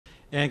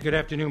And good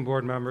afternoon,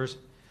 board members.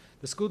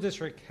 The school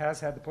district has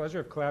had the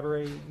pleasure of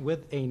collaborating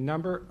with a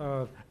number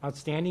of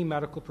outstanding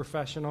medical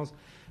professionals,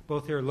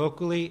 both here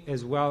locally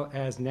as well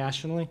as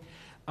nationally,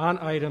 on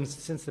items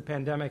since the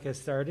pandemic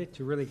has started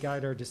to really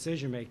guide our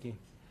decision making.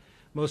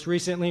 Most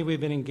recently,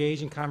 we've been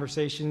engaged in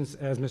conversations,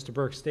 as Mr.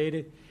 Burke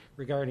stated,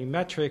 regarding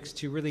metrics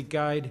to really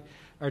guide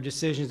our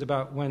decisions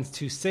about when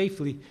to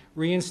safely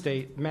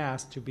reinstate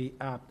masks to be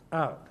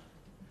opt-out.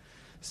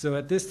 So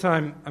at this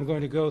time, I'm going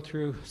to go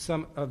through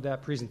some of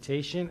that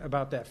presentation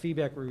about that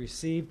feedback we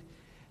received.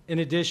 In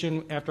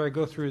addition, after I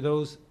go through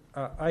those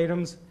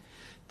items,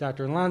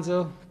 Dr.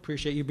 Alonso,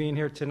 appreciate you being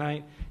here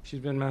tonight.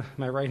 She's been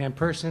my right-hand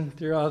person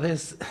through all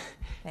this.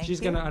 She's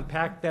going to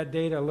unpack that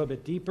data a little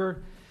bit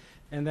deeper.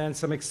 And then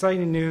some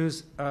exciting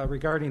news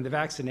regarding the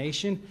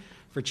vaccination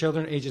for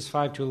children ages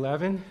 5 to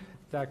 11.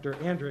 Dr.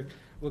 Andrick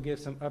will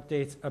give some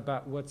updates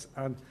about what's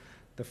on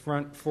the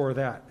front for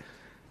that.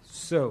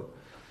 So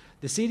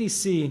the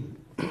CDC,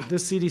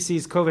 this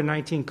CDC's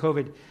COVID-19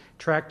 COVID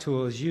track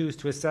tool is used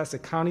to assess a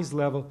county's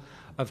level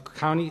of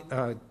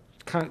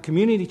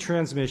community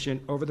transmission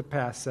over the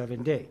past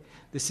 7 days.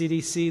 The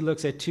CDC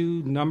looks at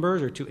two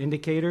numbers or two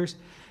indicators.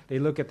 They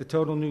look at the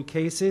total new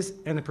cases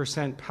and the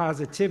percent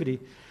positivity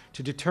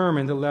to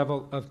determine the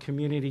level of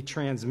community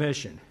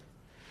transmission.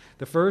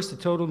 The first, the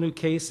total new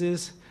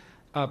cases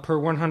per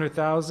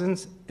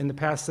 100,000 in the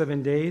past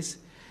 7 days.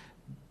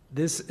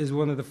 This is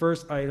one of the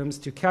first items.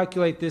 To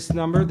calculate this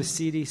number, the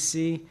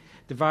CDC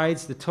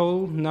divides the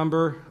total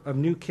number of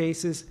new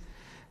cases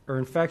or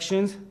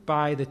infections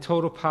by the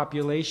total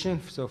population.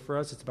 So for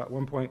us, it's about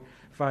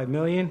 1.5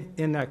 million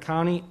in that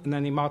county, and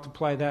then they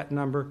multiply that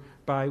number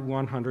by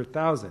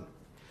 100,000.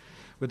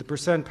 With the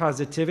percent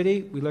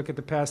positivity, we look at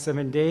the past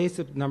 7 days,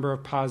 the number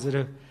of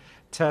positive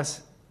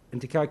tests, and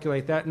to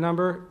calculate that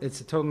number, it's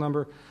the total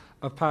number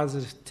of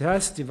positive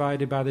tests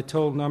divided by the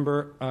total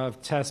number of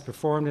tests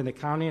performed in the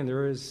county, and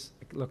there is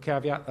a little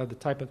caveat of the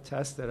type of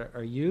tests that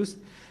are used,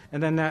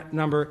 and then that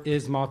number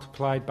is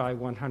multiplied by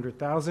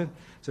 100,000.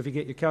 So if you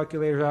get your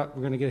calculator out,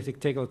 we're going to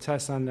take a little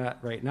test on that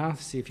right now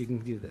to see if you can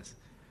do this.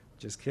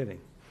 Just kidding.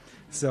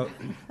 So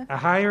a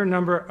higher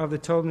number of the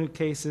total new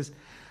cases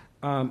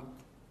in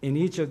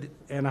each of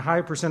and a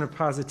higher percent of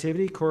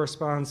positivity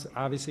corresponds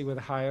obviously with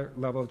a higher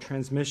level of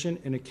transmission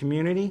in a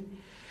community.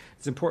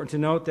 It's important to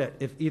note that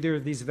if either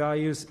of these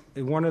values,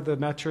 one of the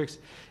metrics,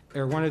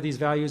 or one of these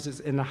values is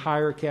in the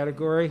higher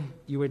category,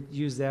 you would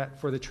use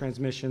that for the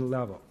transmission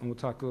level. And we'll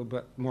talk a little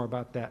bit more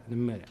about that in a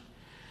minute.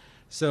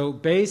 So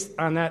based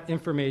on that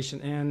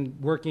information and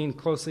working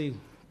closely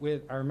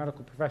with our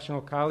medical professional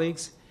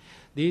colleagues,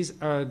 these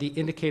are the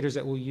indicators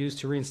that we'll use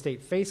to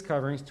reinstate face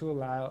coverings to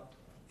allow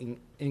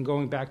in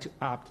going back to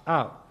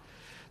opt-out.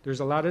 There's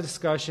a lot of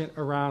discussion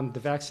around the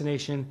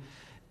vaccination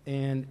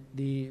and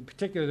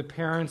particularly the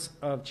parents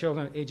of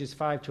children ages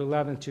 5 to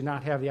 11 to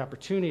not have the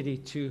opportunity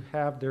to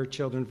have their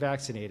children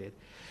vaccinated.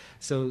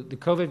 So the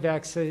COVID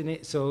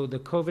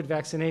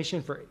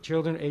vaccination for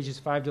children ages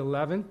 5 to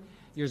 11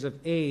 years of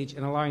age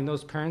and allowing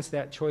those parents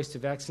that choice to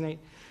vaccinate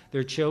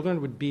their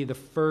children would be the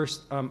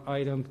first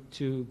item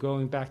to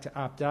going back to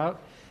opt-out,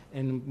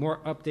 and more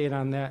update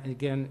on that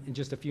again in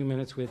just a few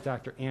minutes with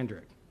Dr.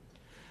 Andrick.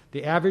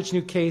 The average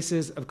new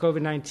cases of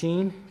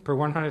COVID-19 per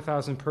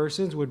 100,000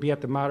 persons would be at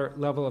the moderate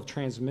level of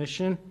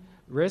transmission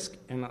risk,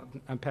 and I'll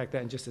unpack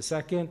that in just a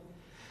second.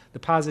 The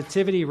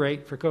positivity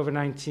rate for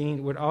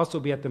COVID-19 would also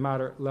be at the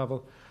moderate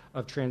level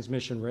of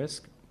transmission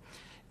risk.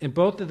 And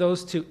both of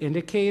those two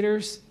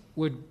indicators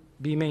would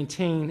be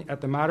maintained at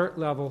the moderate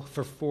level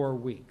for 4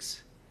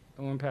 weeks.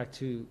 I'll unpack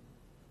to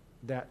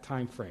that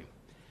time frame.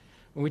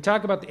 When we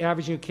talk about the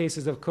average new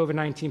cases of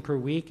COVID-19 per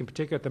week, in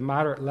particular at the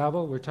moderate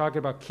level, we're talking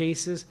about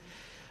cases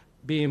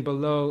being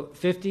below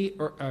 50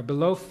 or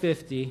below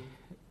 50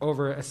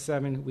 over a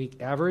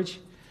 7-week average.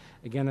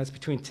 Again, that's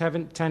between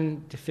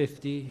 10 to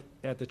 50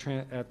 at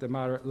the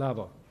moderate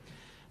level.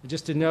 And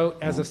just to note,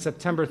 as of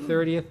September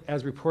 30th,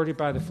 as reported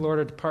by the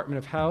Florida Department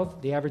of Health,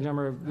 the average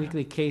number of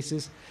weekly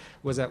cases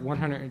was at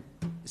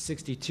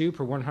 162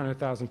 per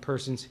 100,000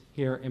 persons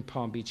here in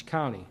Palm Beach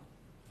County.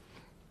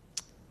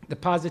 The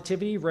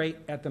positivity rate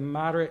at the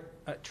moderate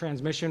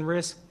transmission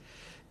risk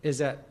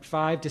is at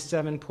 5 to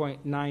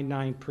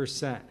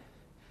 7.99%.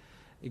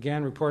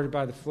 Again, reported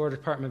by the Florida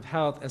Department of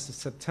Health as of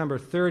September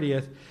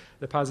 30th,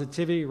 the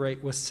positivity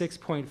rate was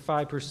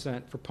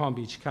 6.5% for Palm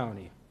Beach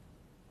County.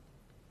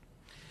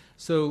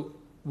 So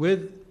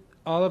with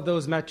all of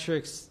those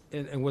metrics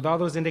and with all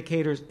those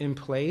indicators in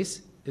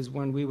place is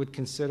when we would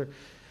consider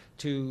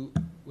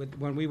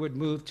when we would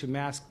move to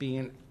mask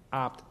being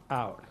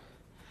opt-out.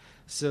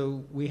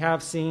 So we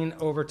have seen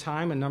over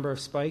time a number of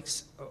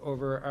spikes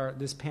over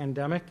this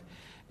pandemic,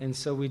 and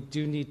so we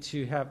do need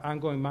to have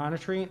ongoing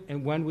monitoring,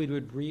 and when we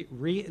would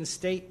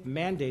reinstate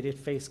mandated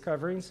face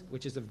coverings,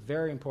 which is a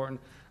very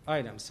important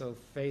item, so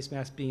face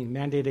masks being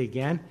mandated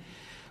again,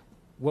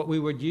 what we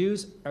would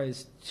use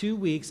is 2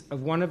 weeks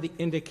of one of the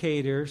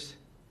indicators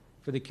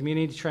for the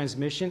community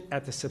transmission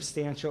at the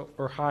substantial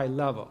or high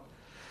level.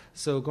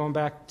 So going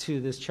back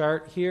to this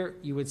chart here,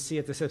 you would see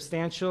that the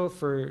substantial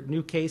for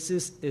new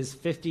cases is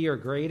 50 or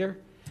greater.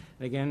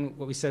 Again,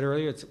 what we said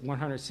earlier, it's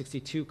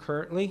 162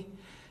 currently.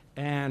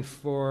 And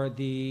for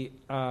the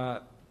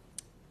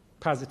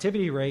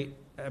positivity rate,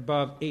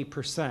 above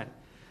 8%.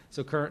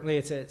 So currently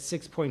it's at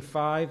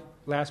 6.5,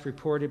 last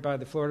reported by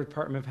the Florida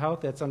Department of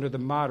Health. That's under the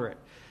moderate.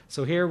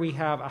 So here we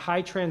have a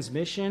high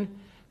transmission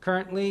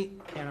currently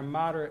and a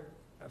moderate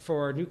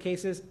for new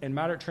cases and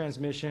moderate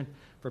transmission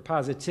for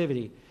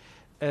positivity.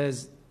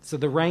 So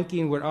the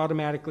ranking would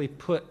automatically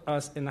put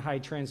us in the high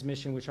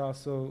transmission, which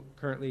also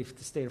currently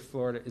the state of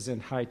Florida is in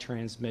high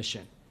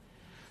transmission.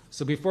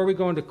 So before we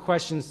go into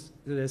questions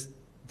to this,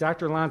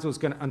 Dr. Alonso is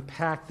going to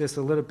unpack this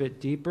a little bit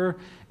deeper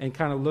and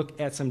kind of look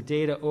at some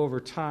data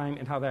over time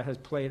and how that has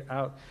played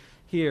out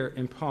here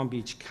in Palm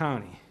Beach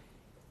County.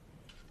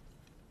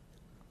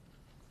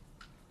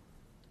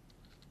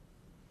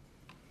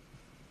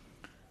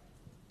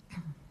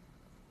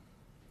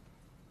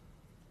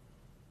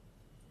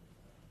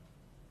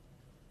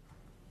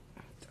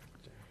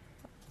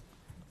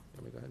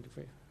 Let me go ahead and do it for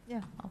you.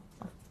 Yeah, I'll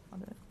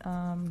do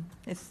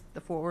it. It's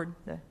the forward,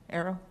 the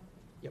arrow?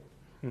 Yep.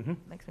 Mm-hmm.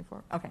 Makes me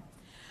forward. Okay.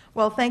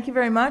 Well, thank you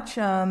very much.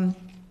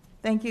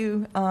 Thank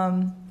you,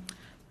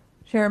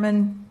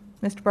 Chairman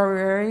Mr.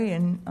 Barberi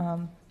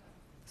and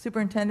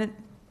Superintendent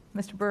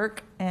Mr.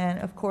 Burke, and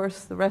of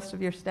course the rest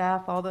of your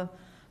staff, all the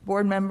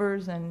board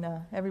members and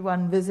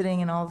everyone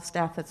visiting and all the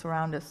staff that's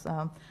around us.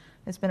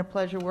 It's been a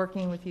pleasure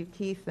working with you,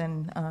 Keith,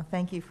 and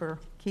thank you for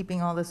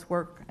keeping all this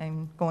work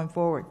and going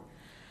forward.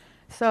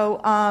 So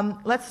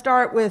let's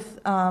start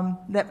with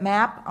that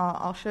map.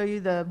 I'll show you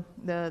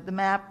the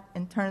map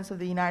in terms of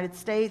the United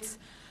States.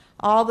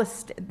 All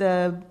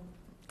the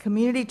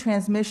community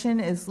transmission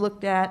is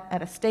looked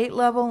at a state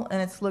level, and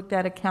it's looked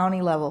at a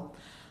county level.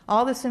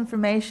 All this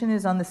information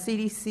is on the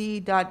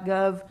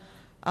cdc.gov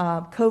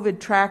COVID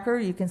tracker.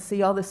 You can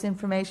see all this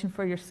information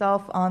for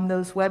yourself on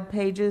those web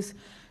pages,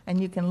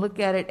 and you can look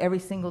at it every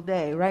single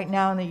day. Right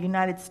now in the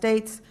United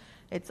States,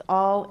 it's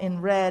all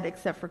in red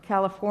except for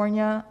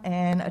California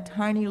and a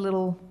tiny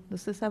little,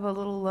 does this have a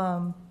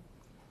little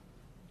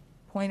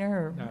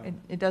pointer? Or No.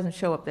 It doesn't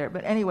show up there.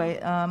 But anyway,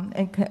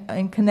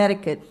 in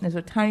Connecticut, there's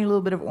a tiny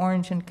little bit of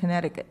orange in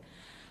Connecticut.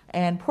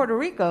 And Puerto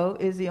Rico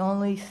is the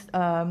only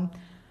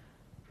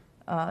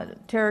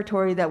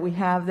territory that we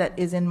have that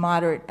is in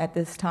moderate at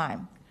this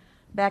time.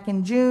 Back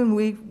in June,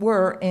 we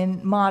were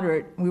in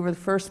moderate. We were the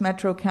first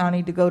metro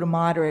county to go to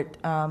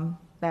moderate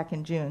back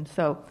in June.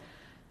 So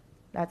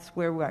that's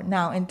where we are.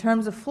 Now, in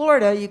terms of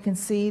Florida, you can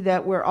see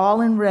that we're all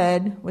in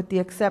red with the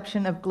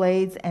exception of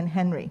Glades and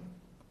Henry.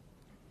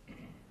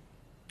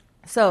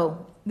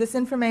 So this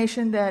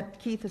information that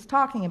Keith is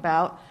talking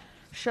about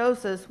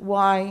shows us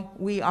why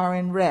we are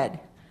in red.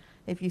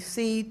 If you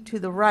see to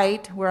the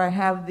right where I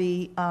have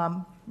the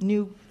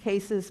new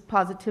cases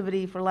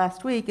positivity for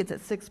last week, it's at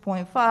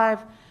 6.5,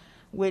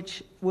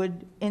 which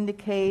would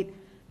indicate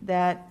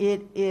that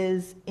it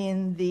is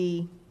in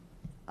the,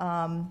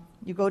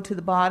 you go to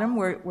the bottom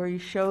where you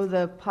show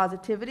the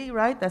positivity,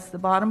 right? That's the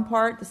bottom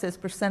part that says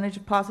percentage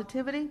of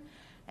positivity,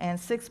 and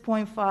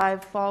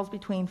 6.5 falls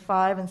between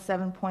 5 and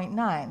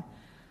 7.9.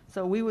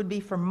 So we would be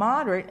for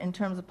moderate in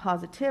terms of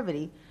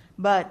positivity,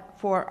 but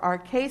for our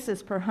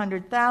cases per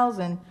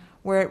 100,000,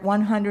 we're at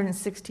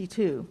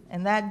 162,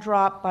 and that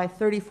dropped by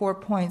 34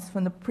 points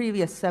from the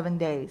previous 7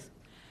 days.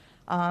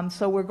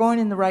 So we're going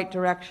in the right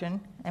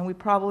direction, and we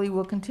probably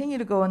will continue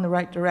to go in the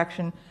right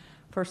direction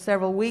for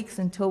several weeks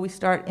until we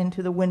start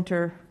into the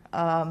winter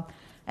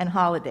and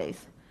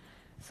holidays.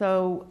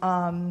 So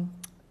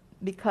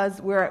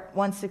because we're at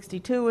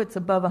 162, it's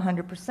above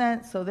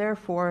 100%, so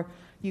therefore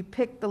you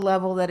pick the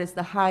level that is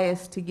the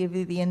highest to give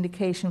you the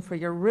indication for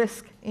your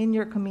risk in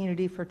your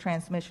community for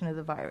transmission of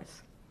the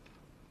virus.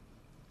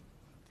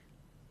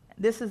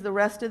 This is the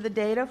rest of the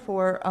data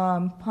for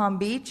Palm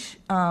Beach.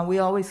 We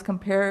always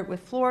compare it with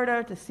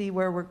Florida to see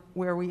where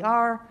we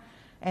are.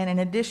 And in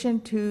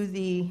addition to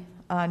the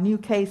new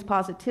case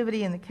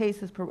positivity and the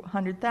cases per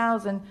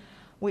 100,000,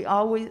 we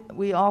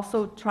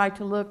also try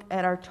to look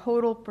at our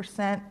total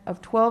percent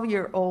of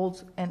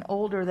 12-year-olds and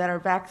older that are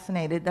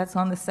vaccinated. That's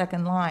on the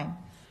second line.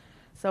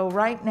 So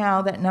right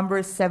now that number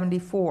is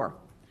 74.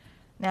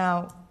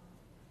 Now,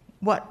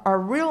 what our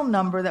real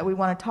number that we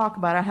want to talk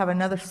about, I have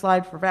another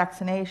slide for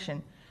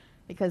vaccination,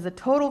 because the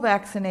total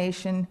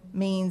vaccination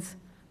means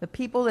the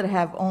people that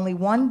have only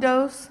one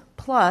dose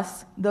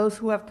plus those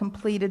who have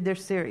completed their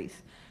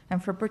series.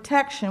 And for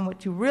protection,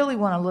 what you really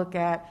want to look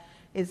at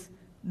is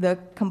the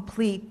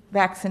complete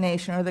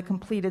vaccination or the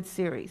completed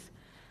series.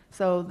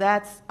 So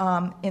that's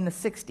in the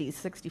 60s,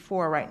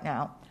 64 right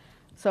now.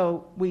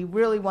 So we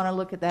really want to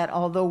look at that,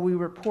 although we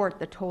report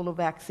the total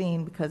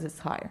vaccine because it's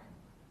higher.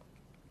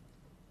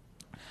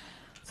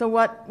 So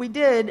what we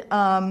did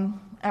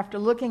after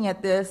looking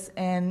at this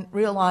and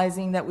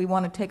realizing that we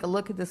want to take a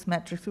look at this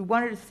metrics, we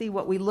wanted to see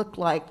what we looked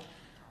like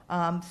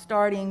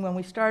starting when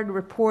we started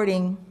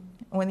reporting,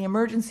 when the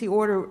emergency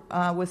order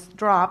was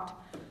dropped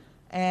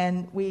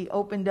and we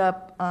opened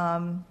up,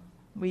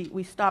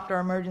 we stopped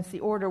our emergency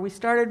order. We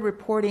started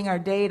reporting our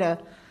data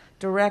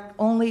direct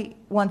only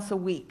once a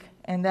week,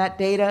 and that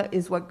data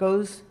is what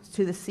goes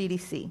to the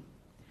CDC.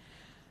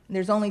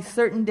 There's only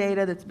certain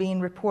data that's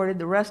being reported.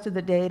 The rest of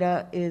the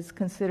data is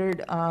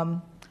considered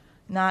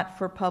not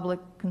for public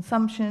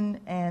consumption,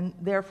 and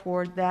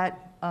therefore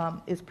that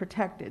is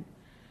protected.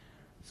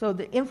 So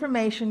the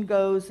information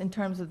goes in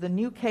terms of the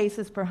new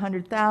cases per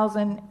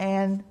 100,000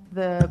 and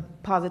the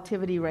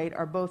positivity rate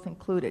are both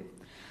included.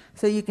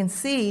 So you can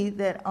see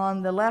that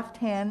on the left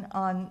hand,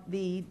 on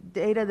the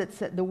data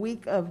that's at the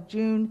week of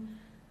June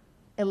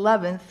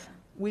 11th,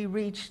 we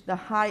reached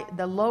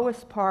the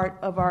lowest part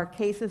of our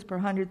cases per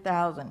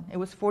 100,000. It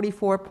was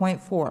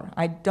 44.4.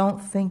 I don't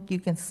think you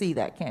can see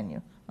that, can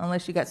you?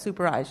 Unless you got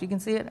super eyes. You can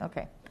see it?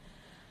 Okay.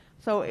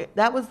 So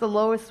that was the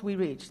lowest we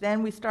reached.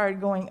 Then we started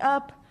going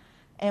up,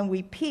 and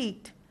we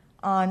peaked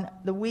on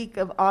the week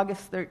of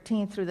August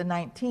 13th through the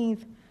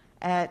 19th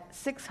at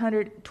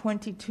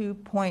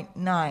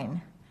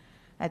 622.9.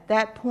 At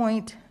that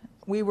point,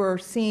 we were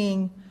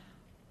seeing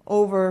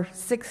over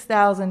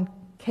 6,000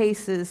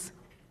 cases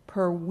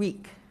per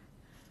week.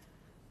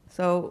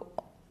 So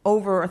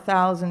over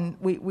 1,000,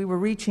 we were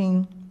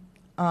reaching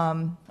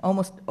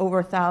almost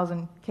over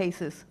 1,000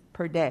 cases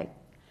per day.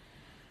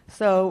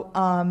 So,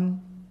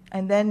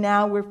 and then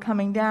now we're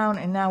coming down,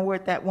 and now we're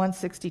at that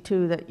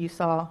 162 that you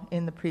saw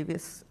in the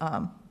previous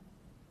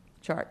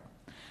chart.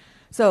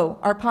 So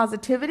our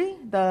positivity,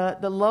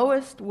 the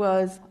lowest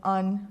was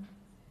on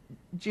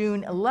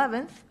June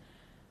 11th,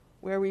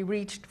 where we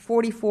reached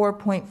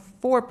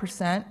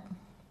 44.4%.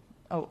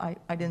 Oh, I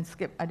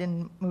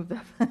didn't move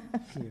that.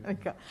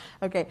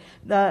 Okay.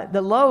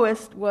 The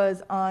lowest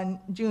was on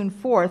June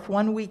 4th,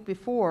 1 week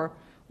before,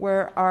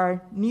 where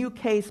our new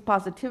case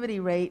positivity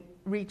rate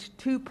reached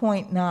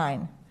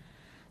 2.9.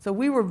 So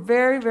we were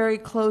very, very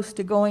close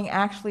to going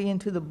actually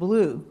into the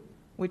blue,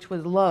 which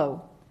was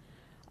low.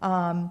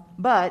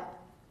 But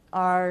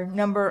our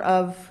number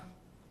of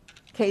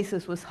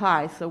cases was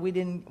high, so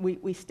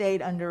we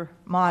stayed under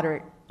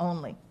moderate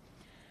only.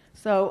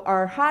 So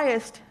our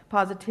highest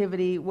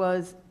positivity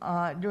was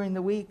during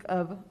the week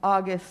of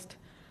August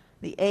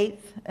the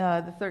 8th,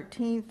 the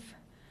 13th,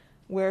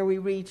 where we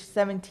reached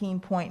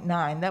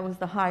 17.9. That was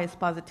the highest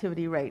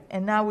positivity rate.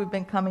 And now we've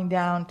been coming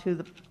down to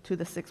the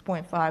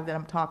 6.5 that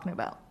I'm talking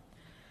about.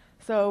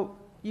 So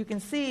you can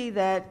see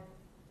that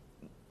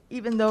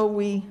even though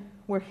we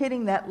were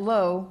hitting that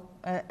low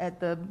at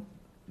the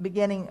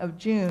beginning of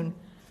June,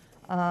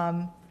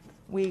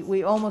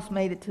 we almost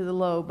made it to the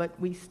low, but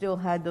we still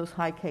had those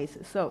high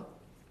cases. So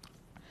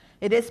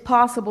it is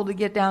possible to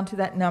get down to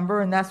that number,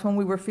 and that's when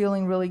we were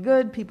feeling really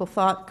good. People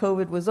thought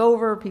COVID was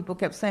over. People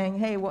kept saying,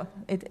 hey,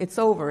 it's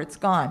over, it's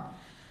gone.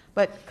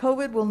 But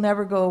COVID will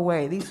never go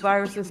away. These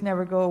viruses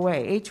never go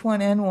away.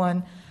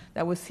 H1N1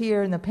 that was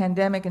here in the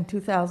pandemic in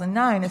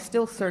 2009 is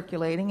still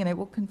circulating, and it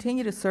will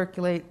continue to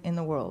circulate in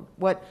the world.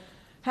 What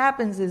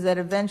happens is that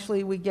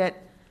eventually we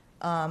get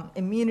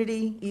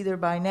immunity either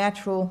by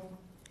natural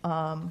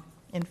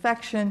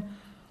infection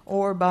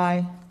or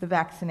by the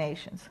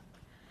vaccinations.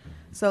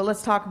 So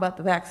let's talk about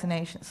the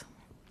vaccinations.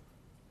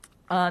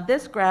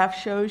 This graph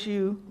shows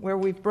you where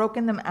we've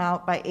broken them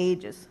out by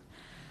ages.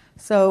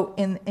 So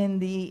in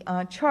the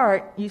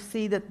chart, you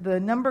see that the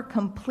number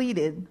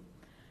completed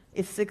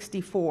is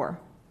 64,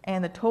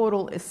 and the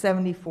total is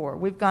 74.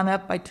 We've gone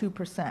up by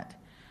 2%.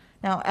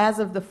 Now, as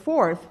of the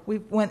 4th, we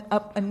went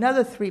up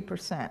another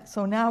 3%.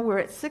 So now we're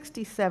at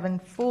 67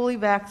 fully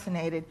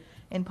vaccinated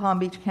in Palm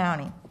Beach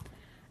County.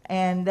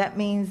 And that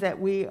means that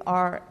we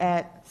are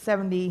at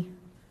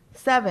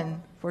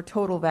 77 for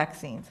total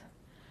vaccines.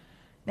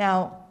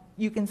 Now,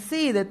 you can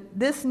see that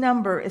this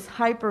number is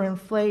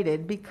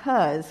hyperinflated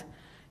because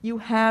you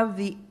have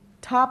the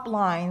top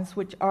lines,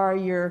 which are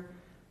your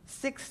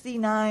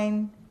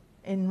 69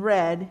 in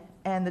red,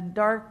 and the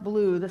dark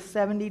blue, the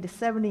 70 to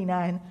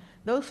 79,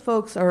 those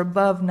folks are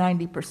above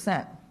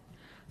 90%.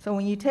 So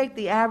when you take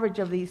the average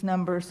of these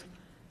numbers,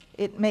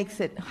 it makes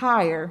it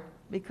higher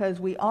because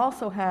we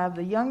also have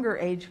the younger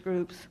age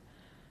groups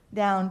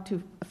down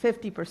to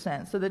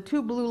 50%. So the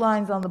two blue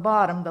lines on the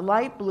bottom, the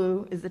light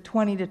blue is the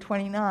 20 to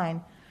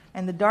 29,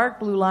 and the dark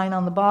blue line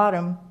on the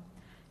bottom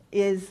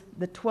is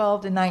the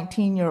 12 to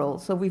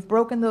 19-year-olds. So we've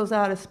broken those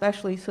out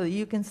especially so that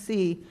you can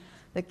see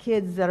the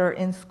kids that are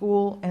in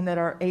school and that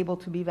are able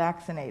to be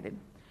vaccinated.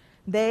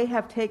 They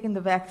have taken the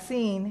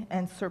vaccine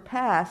and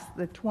surpassed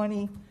the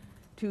 20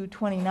 to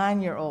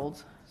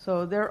 29-year-olds.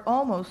 So they're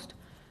almost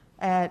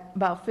at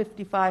about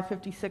 55,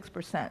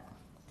 56%.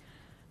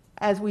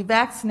 As we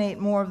vaccinate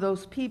more of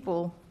those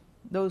people,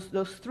 those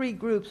three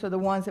groups are the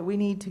ones that we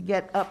need to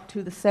get up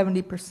to the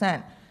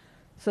 70%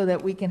 so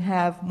that we can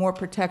have more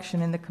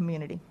protection in the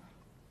community.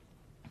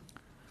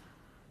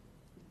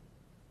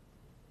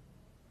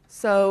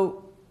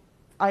 So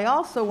I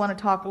also want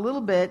to talk a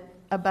little bit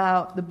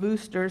about the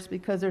boosters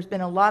because there's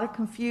been a lot of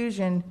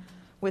confusion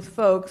with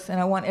folks,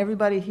 and I want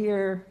everybody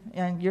here,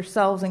 and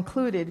yourselves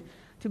included,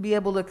 to be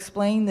able to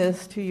explain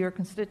this to your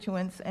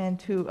constituents and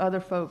to other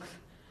folks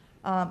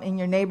in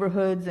your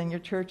neighborhoods and your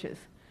churches.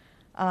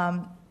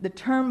 The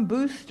term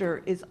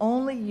booster is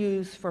only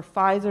used for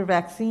Pfizer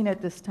vaccine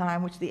at this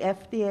time, which the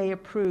FDA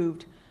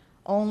approved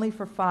only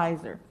for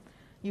Pfizer.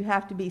 You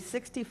have to be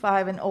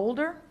 65 and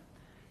older,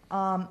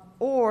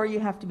 or you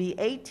have to be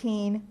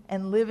 18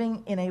 and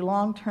living in a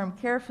long-term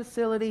care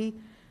facility,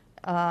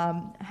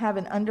 have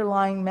an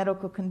underlying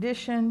medical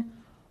condition,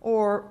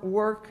 or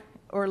work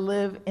or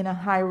live in a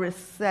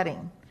high-risk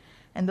setting.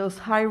 And those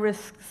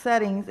high-risk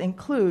settings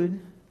include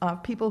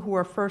people who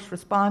are first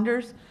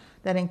responders.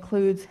 That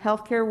includes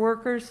healthcare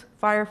workers,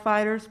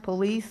 firefighters,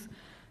 police,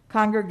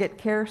 congregate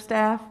care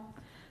staff.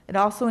 It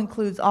also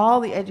includes all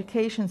the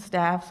education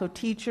staff, so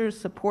teachers,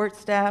 support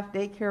staff,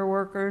 daycare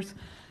workers,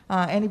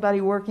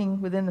 anybody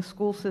working within the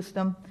school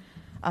system,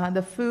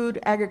 the food,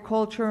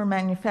 agriculture,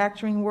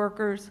 manufacturing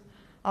workers,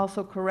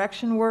 also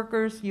correction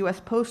workers,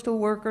 U.S. postal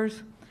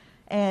workers,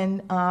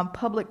 and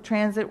public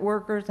transit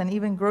workers, and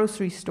even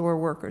grocery store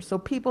workers. So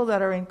people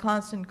that are in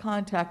constant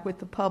contact with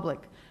the public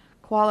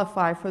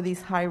qualify for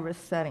these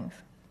high-risk settings.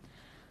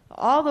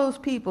 All those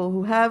people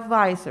who have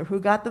Pfizer, who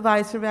got the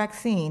Pfizer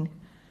vaccine,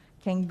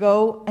 can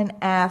go and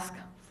ask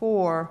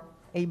for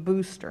a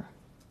booster.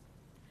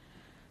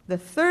 The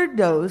third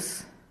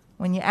dose,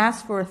 when you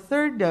ask for a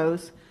third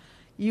dose,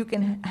 you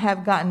can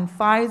have gotten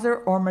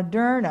Pfizer or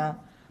Moderna,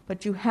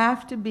 but you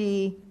have to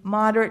be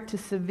moderate to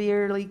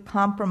severely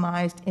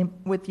compromised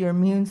with your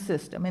immune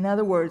system. In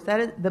other words, that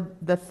is,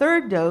 the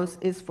third dose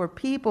is for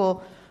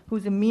people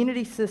whose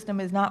immunity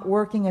system is not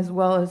working as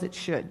well as it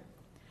should.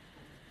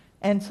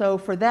 And so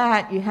for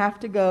that, you have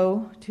to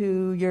go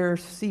to your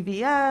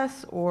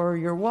CVS or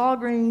your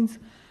Walgreens,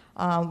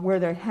 where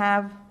they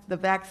have the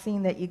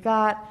vaccine that you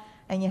got,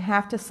 and you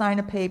have to sign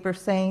a paper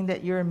saying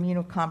that you're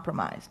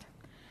immunocompromised.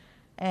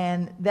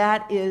 And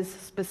that is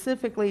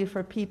specifically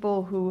for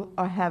people who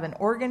have an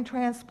organ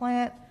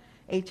transplant,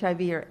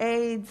 HIV or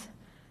AIDS,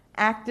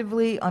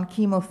 actively on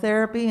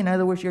chemotherapy. In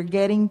other words, you're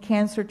getting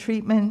cancer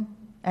treatment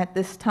at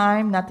this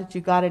time, not that you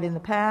got it in the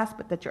past,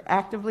 but that you're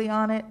actively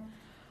on it.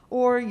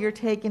 Or you're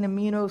taking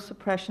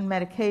immunosuppression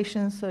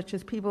medications, such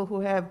as people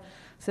who have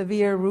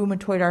severe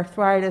rheumatoid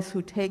arthritis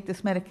who take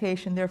this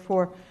medication,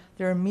 therefore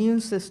their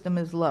immune system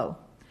is low.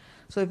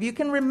 So if you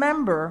can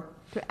remember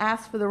to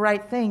ask for the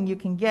right thing, you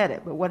can get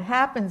it. But what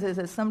happens is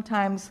that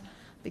sometimes,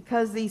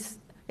 because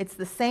it's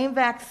the same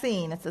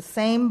vaccine, it's the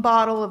same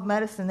bottle of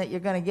medicine that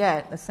you're going to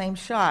get, the same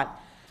shot,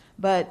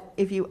 but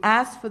if you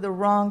ask for the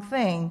wrong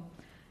thing,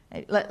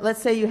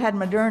 let's say you had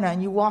Moderna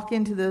and you walk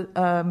into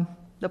the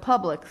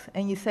Publix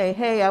and you say,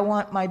 hey, I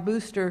want my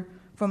booster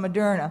for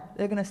Moderna.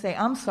 They're going to say,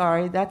 I'm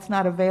sorry, that's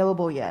not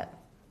available yet.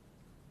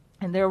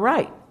 And they're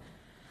right.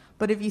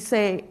 But if you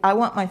say, I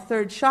want my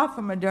third shot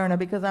from Moderna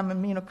because I'm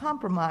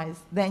immunocompromised,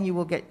 then you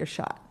will get your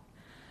shot.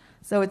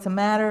 So it's a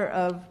matter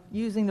of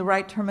using the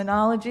right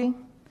terminology,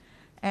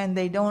 and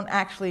they don't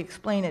actually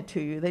explain it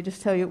to you. They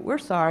just tell you, we're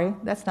sorry,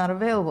 that's not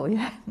available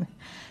yet.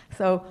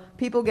 So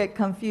people get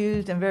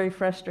confused and very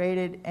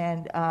frustrated,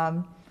 and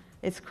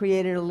it's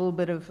created a little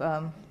bit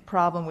of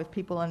problem with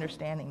people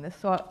understanding this.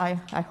 So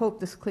I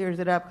hope this clears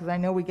it up, because I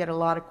know we get a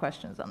lot of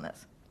questions on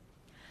this.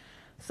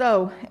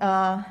 So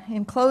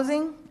in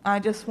closing, I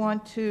just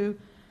want to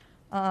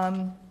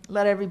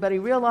let everybody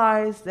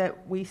realize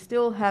that we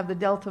still have the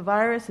Delta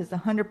virus. It's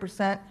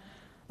 100%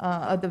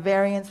 of the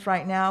variants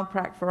right now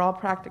for all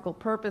practical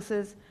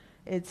purposes.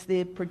 It's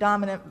the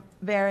predominant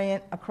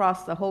variant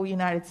across the whole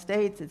United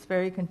States. It's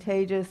very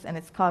contagious, and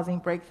it's causing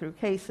breakthrough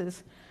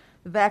cases.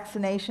 The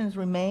vaccinations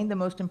remain the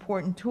most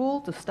important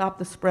tool to stop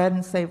the spread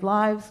and save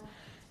lives.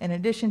 In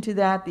addition to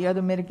that, the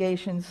other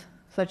mitigations,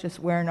 such as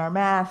wearing our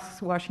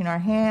masks, washing our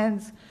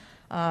hands,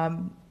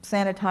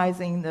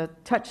 sanitizing the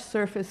touch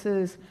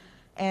surfaces,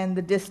 and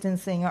the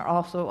distancing are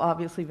also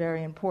obviously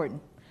very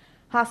important.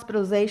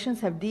 Hospitalizations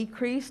have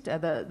decreased.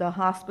 The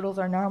hospitals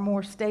are now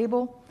more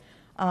stable.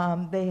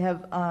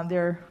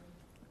 They're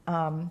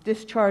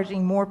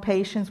discharging more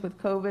patients with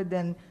COVID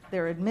than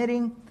they're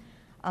admitting.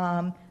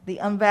 The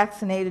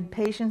unvaccinated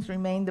patients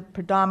remain the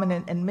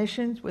predominant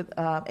admissions, with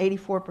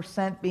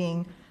 84%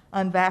 being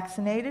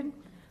unvaccinated.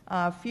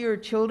 Fewer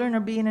children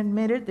are being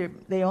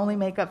admitted. They only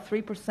make up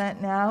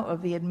 3% now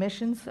of the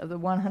admissions, of the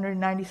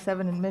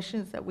 197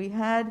 admissions that we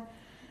had.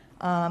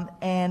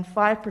 And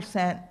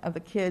 5% of the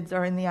kids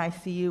are in the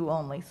ICU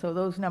only. So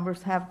those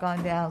numbers have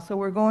gone down. So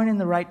we're going in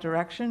the right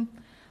direction,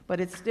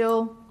 but it's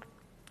still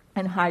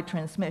in high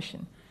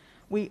transmission.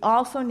 We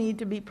also need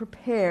to be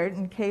prepared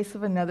in case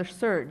of another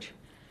surge.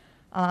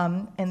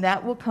 And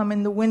that will come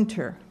in the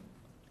winter.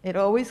 It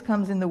always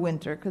comes in the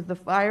winter, because the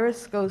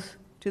virus goes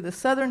to the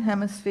southern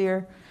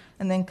hemisphere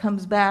and then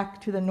comes back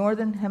to the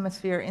northern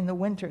hemisphere in the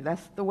winter.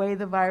 That's the way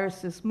the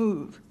viruses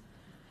move.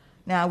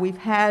 Now, we've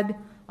had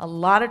a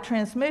lot of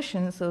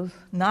transmission, so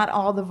not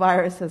all the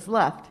virus has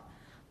left.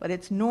 But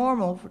it's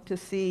normal to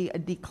see a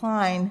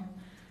decline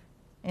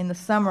in the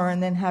summer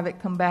and then have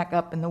it come back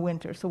up in the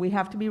winter. So we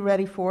have to be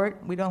ready for it.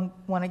 We don't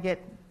want to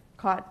get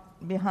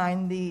caught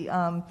behind the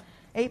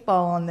 8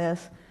 ball on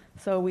this.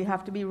 So we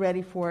have to be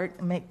ready for it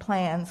and make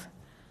plans.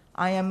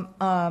 I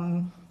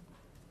am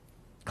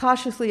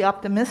cautiously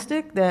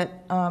optimistic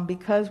that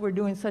because we're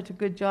doing such a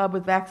good job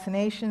with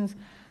vaccinations,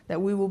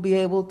 that we will be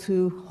able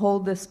to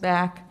hold this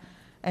back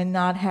and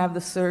not have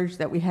the surge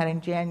that we had in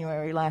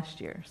January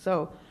last year.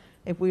 So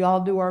if we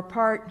all do our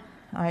part,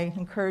 I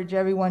encourage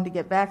everyone to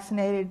get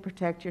vaccinated,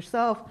 protect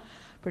yourself,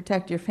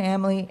 protect your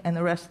family, and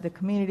the rest of the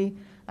community.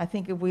 I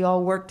think if we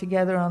all work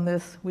together on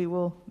this, we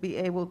will be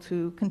able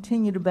to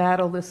continue to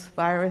battle this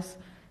virus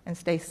and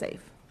stay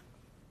safe.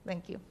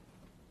 Thank you.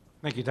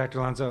 Thank you, Dr.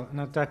 Alonso.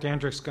 Now, Dr.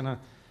 Andrick's going to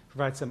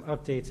provide some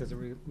updates as it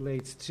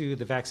relates to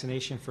the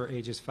vaccination for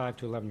ages 5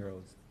 to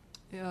 11-year-olds.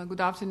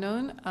 Good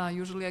afternoon.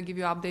 Usually I give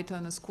you an update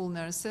on the school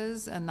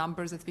nurses and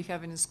numbers that we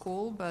have in the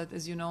school, but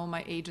as you know,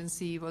 my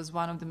agency was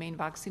one of the main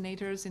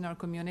vaccinators in our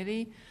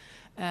community.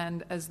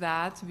 And as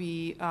that,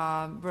 we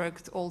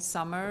worked all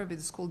summer with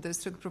the school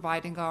district,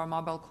 providing our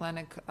mobile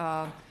clinic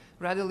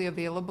readily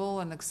available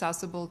and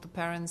accessible to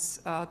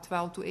parents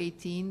 12 to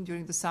 18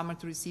 during the summer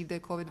to receive their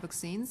COVID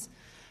vaccines.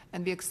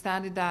 And we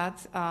extended that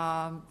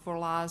for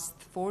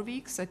last 4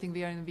 weeks. I think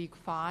we are in week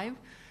 5.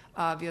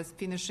 We are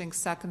finishing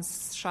second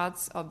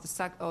shots of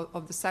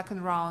the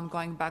second round,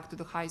 going back to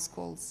the high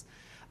schools.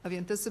 We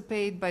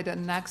anticipate by the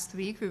next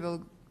week we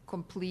will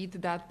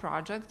complete that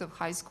project of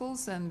high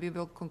schools, and we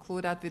will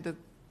conclude that with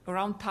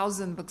around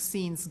 1,000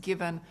 vaccines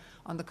given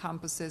on the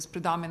campuses,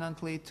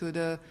 predominantly to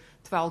the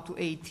 12 to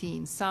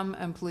 18. Some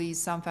employees,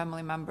 some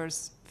family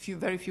members,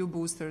 very few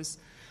boosters,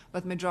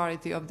 but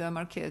majority of them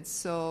are kids.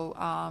 So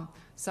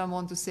some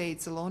want to say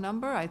it's a low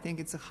number. I think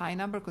it's a high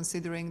number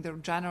considering the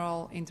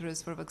general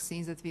interest for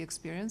vaccines that we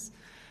experience.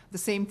 The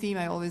same team,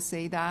 I always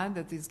say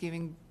that is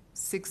giving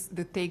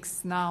that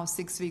takes now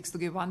 6 weeks to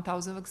give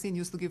 1,000 vaccines,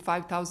 used to give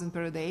 5,000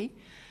 per day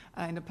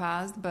in the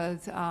past, but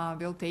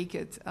we'll take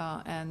it.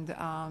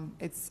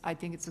 I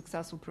think it's a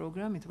successful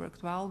program. It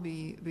worked well.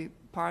 We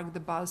parked the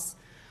bus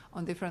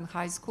on different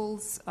high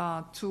schools,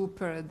 2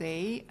 per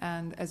day,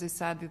 and as I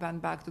said, we went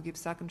back to give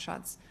second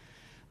shots.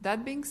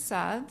 That being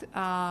said,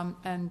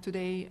 and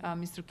today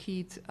Mr.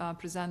 Keith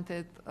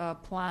presented a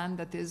plan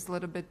that is a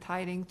little bit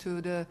tying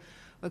to the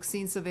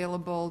vaccines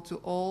available to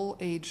all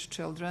age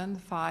children,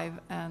 5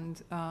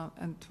 and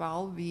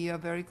 12. We are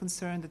very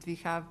concerned that we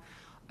have,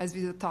 as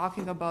we are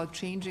talking about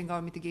changing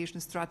our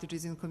mitigation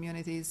strategies in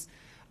communities,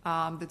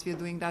 that we are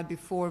doing that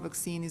before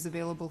vaccine is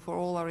available for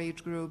all our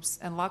age groups.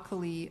 And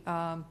luckily,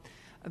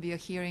 we are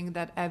hearing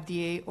that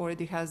FDA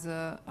already has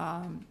a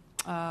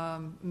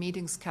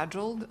meeting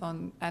scheduled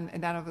on at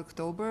the end of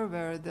October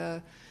where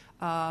the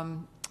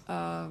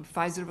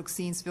Pfizer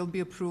vaccines will be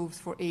approved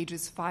for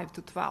ages 5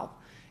 to 12.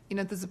 In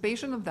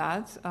anticipation of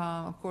that,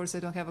 of course I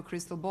don't have a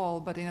crystal ball,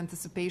 but in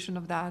anticipation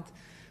of that,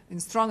 in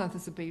strong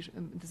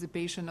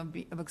anticipation of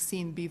a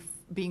vaccine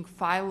being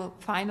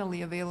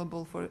finally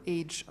available for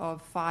age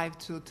of 5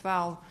 to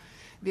 12,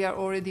 we are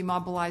already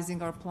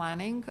mobilizing our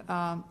planning.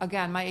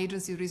 Again, my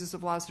agency, Resource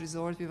of Last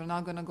Resort, we were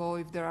not going to go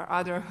if there are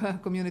other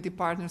community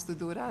partners to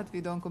do that.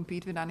 We don't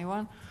compete with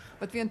anyone.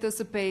 But we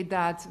anticipate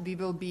that we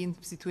will be in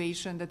a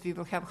situation that we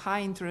will have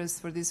high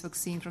interest for this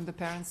vaccine from the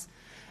parents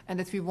and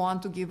that we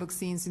want to give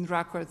vaccines in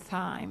record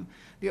time.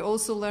 We are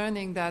also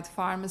learning that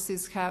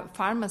pharmacists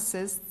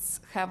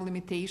have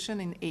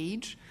limitation in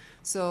age.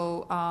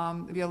 So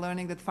we are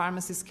learning that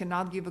pharmacists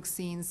cannot give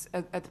vaccines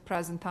at the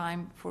present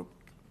time for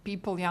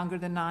people younger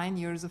than 9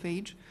 years of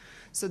age.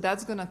 So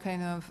that's going to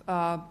kind of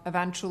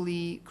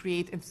eventually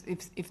create,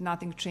 if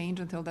nothing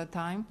changes until that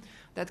time,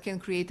 that can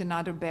create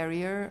another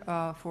barrier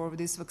for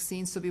this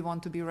vaccine. So we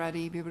want to be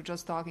ready. We were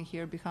just talking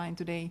here behind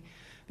today.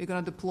 We're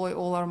going to deploy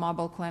all our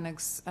mobile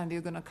clinics, and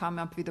we're going to come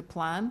up with a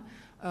plan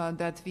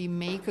that we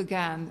make,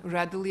 again,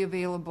 readily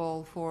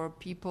available for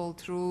people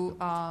through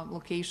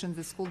locations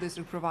the school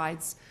district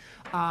provides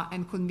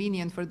and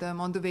convenient for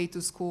them on the way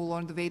to school or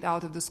on the way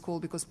out of the school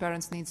because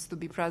parents need to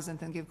be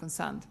present and give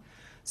consent.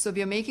 So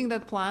we are making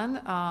that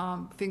plan.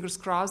 Fingers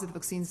crossed that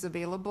vaccine is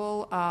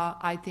available.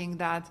 I think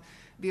that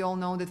we all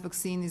know that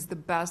vaccine is the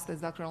best,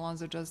 as Dr.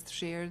 Alonso just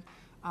shared,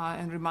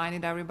 and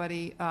reminded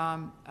everybody,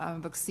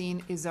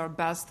 vaccine is our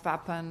best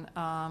weapon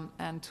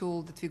and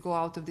tool that we go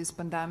out of this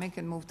pandemic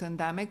and move to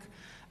endemic.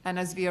 And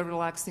as we are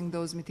relaxing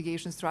those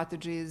mitigation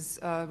strategies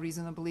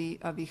reasonably,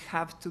 we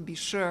have to be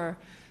sure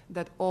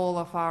that all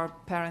of our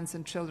parents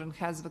and children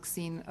has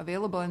vaccine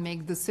available and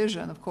make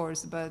decision, of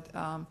course, but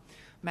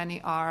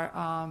many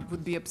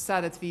would be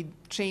upset if we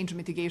change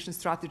mitigation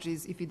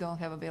strategies if we don't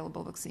have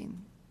available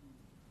vaccine.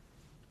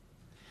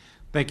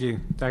 Thank you,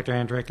 Dr.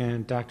 Andrick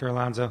and Dr.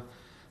 Alonso.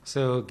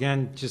 So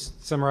again,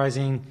 just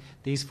summarizing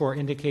these 4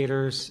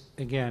 indicators,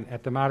 again,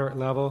 at the moderate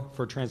level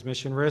for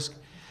transmission risk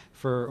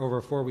for over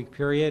a 4-week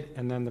period,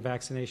 and then the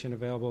vaccination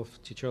available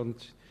to children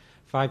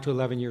 5 to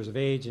 11 years of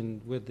age,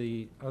 and with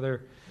the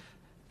other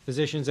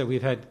physicians that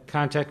we've had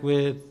contact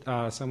with,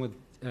 some with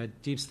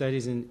deep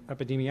studies in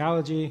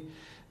epidemiology,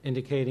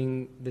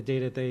 indicating the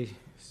data they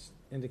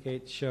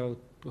indicate show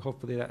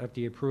hopefully that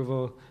FDA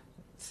approval.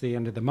 It's the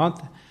end of the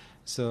month.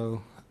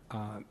 So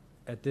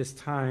at this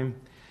time,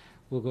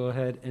 we'll go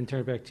ahead and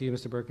turn it back to you,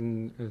 Mr. Burke,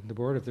 and the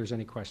board, if there's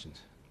any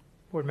questions.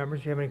 Board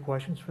members, do you have any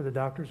questions for the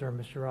doctors or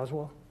Mr.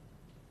 Oswald?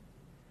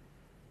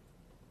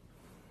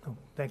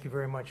 Thank you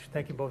very much.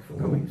 Thank you both for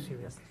coming this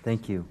evening.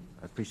 Thank you.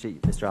 I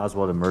appreciate Mr.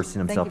 Oswald immersing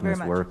Thank himself you in very this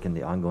much. work and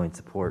the ongoing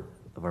support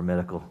of our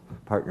medical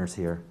partners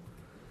here.